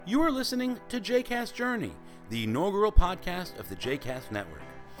You are listening to JCast Journey, the inaugural podcast of the JCast Network.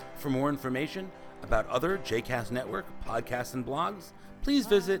 For more information about other JCast Network podcasts and blogs, please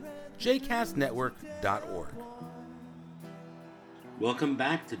visit jcastnetwork.org. Welcome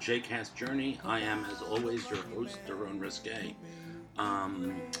back to JCast Journey. I am, as always, your host, Daron Risque.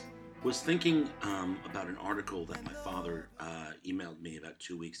 Was thinking about an article that my father emailed me about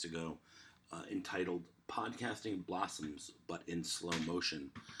 2 weeks ago entitled Podcasting Blossoms, but in Slow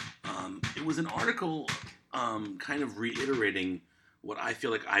Motion. It was an article kind of reiterating what I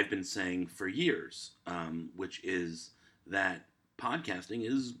feel like I've been saying for years, which is that podcasting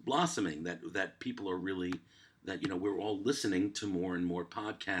is blossoming, that people are really, that, you know, we're all listening to more and more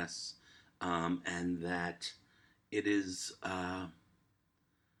podcasts, and that it is,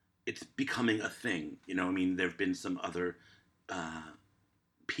 it's becoming a thing. You know, I mean, there have been some other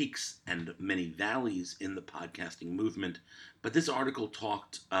peaks and many valleys in the podcasting movement, but this article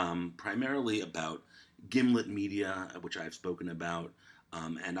talked primarily about Gimlet Media, which I've spoken about,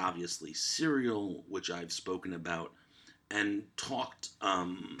 and obviously Serial, which I've spoken about, and talked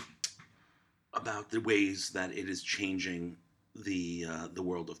about the ways that it is changing the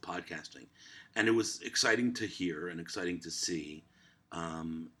world of podcasting. And it was exciting to hear and exciting to see.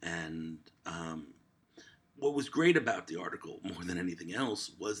 What was great about the article, more than anything else,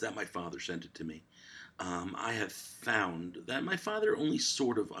 was that my father sent it to me. I have found that my father only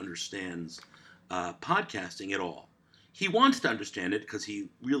sort of understands podcasting at all. He wants to understand it because he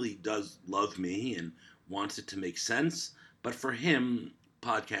really does love me and wants it to make sense. But for him,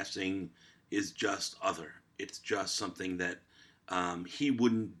 podcasting is just other. It's just something that he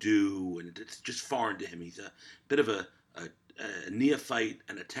wouldn't do, and it's just foreign to him. He's a bit of a neophyte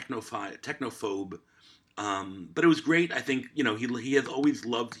and a technophobe. But it was great. I think, you know, he has always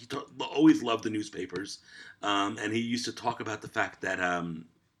loved the newspapers, and he used to talk about the fact that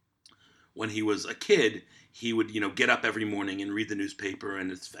when he was a kid, he would, you know, get up every morning and read the newspaper,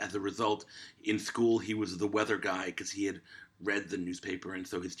 and as a result, in school he was the weather guy because he had read the newspaper, and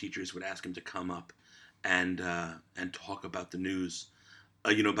so his teachers would ask him to come up and talk about the news,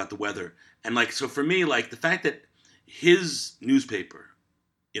 you know, about the weather, and like, so for me, like, the fact that his newspaper,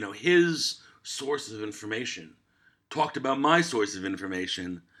 you know, his source of information talked about my source of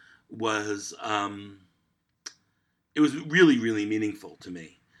information was it was really, really meaningful to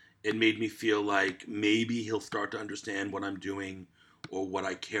me. It made me feel like maybe he'll start to understand what I'm doing or what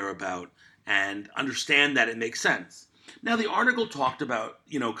I care about and understand that it makes sense. Now, the article talked about,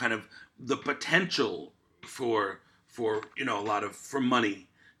 you know, kind of the potential for you know, for money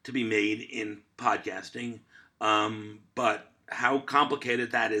to be made in podcasting, but how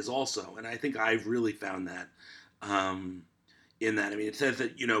complicated that is also. And I think I've really found that in that. I mean, it says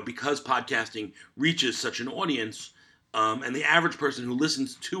that, you know, because podcasting reaches such an audience, and the average person who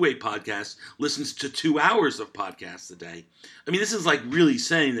listens to a podcast listens to 2 hours of podcasts a day. I mean, this is like really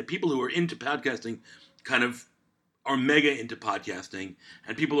saying that people who are into podcasting kind of are mega into podcasting,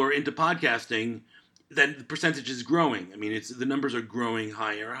 and people who are into podcasting, then the percentage is growing. I mean, the numbers are growing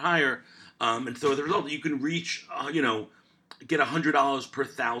higher and higher. And so as a result, you can reach, you know, get $100 per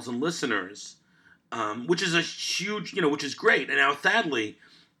 1,000 listeners, which is a huge, you know, which is great. And now, sadly,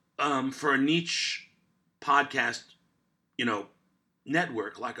 for a niche podcast, you know,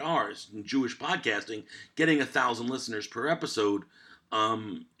 network like ours, Jewish podcasting, getting 1,000 listeners per episode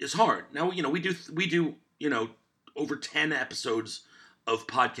is hard. Now, you know, we do, you know, over 10 episodes of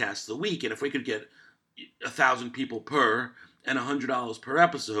podcasts a week, and if we could get 1,000 people per and $100 per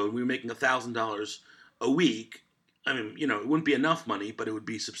episode, we were making $1,000 a week. I mean, you know, it wouldn't be enough money, but it would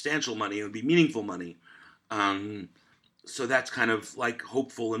be substantial money. It would be meaningful money. So that's kind of like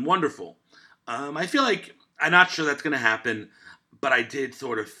hopeful and wonderful. I feel like I'm not sure that's going to happen, but I did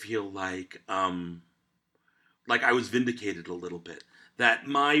sort of feel like I was vindicated a little bit. That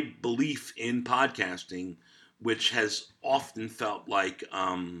my belief in podcasting, which has often felt like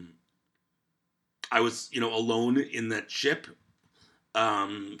I was, you know, alone in that ship,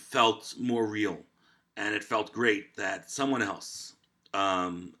 felt more real. And it felt great that someone else,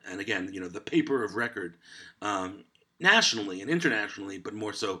 and again, you know, the paper of record, nationally and internationally, but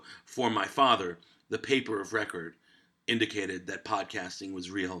more so for my father, the paper of record indicated that podcasting was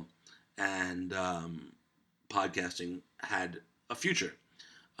real and podcasting had a future.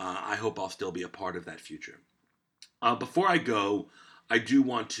 I hope I'll still be a part of that future. Before I go, I do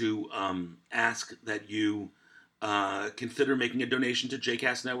want to ask that you consider making a donation to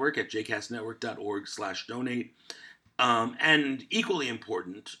JCast Network at jcastnetwork.org/donate. And equally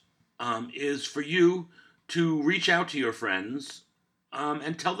important is for you to reach out to your friends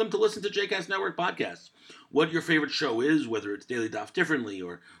and tell them to listen to JCast Network podcasts. What your favorite show is, whether it's Daily Daf Differently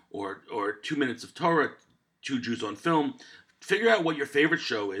or 2 Minutes of Torah, Two Jews on Film. Figure out what your favorite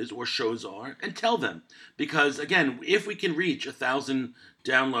show is or shows are and tell them. Because, again, if we can reach 1,000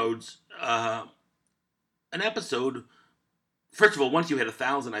 downloads an episode, first of all, once you hit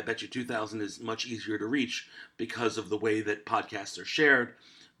 1,000, I bet you 2,000 is much easier to reach because of the way that podcasts are shared.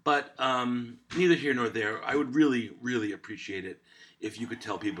 But neither here nor there. I would really, really appreciate it if you could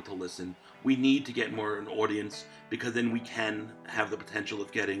tell people to listen. We need to get more an audience because then we can have the potential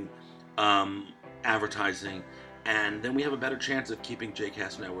of getting advertising, and then we have a better chance of keeping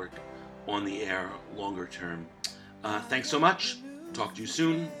JCast Network on the air longer term. Thanks so much. Talk to you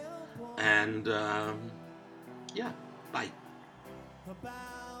soon. And yeah, bye.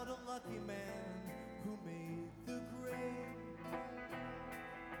 About a lucky man.